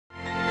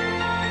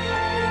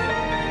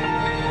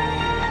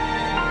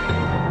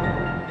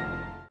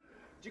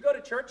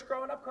church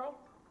growing up, Carl?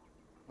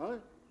 Huh?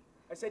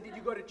 I said, did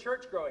you go to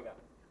church growing up?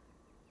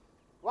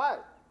 Why?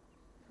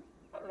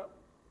 I don't know.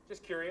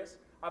 Just curious.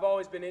 I've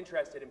always been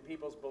interested in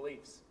people's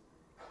beliefs.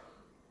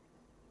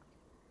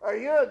 Are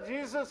you a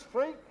Jesus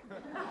freak?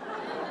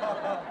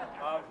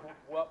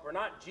 Well, we're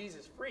not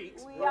Jesus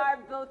freaks. We are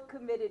both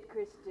committed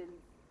Christians.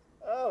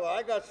 Oh,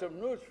 I got some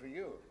news for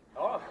you.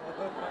 Oh.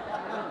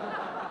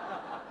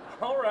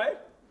 All right.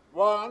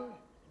 1,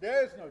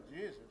 there's no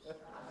Jesus.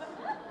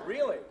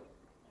 Really?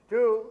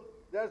 2,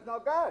 there's no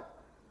God.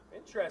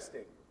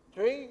 Interesting.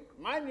 3,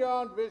 mind your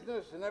own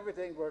business and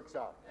everything works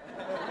out.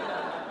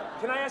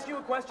 Can I ask you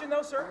a question,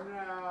 though, sir?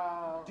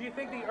 No. Do you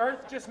think the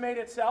Earth just made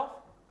itself?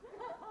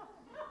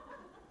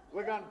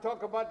 We're going to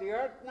talk about the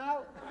earth now?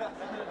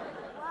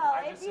 Well,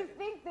 if you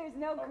think there's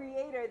no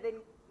creator, then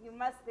you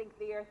must think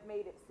the earth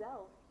made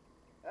itself.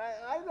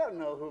 I don't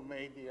know who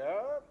made the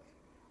earth.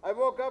 I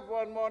woke up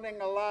one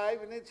morning alive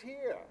and it's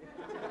here.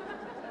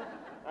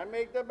 I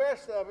make the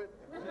best of it.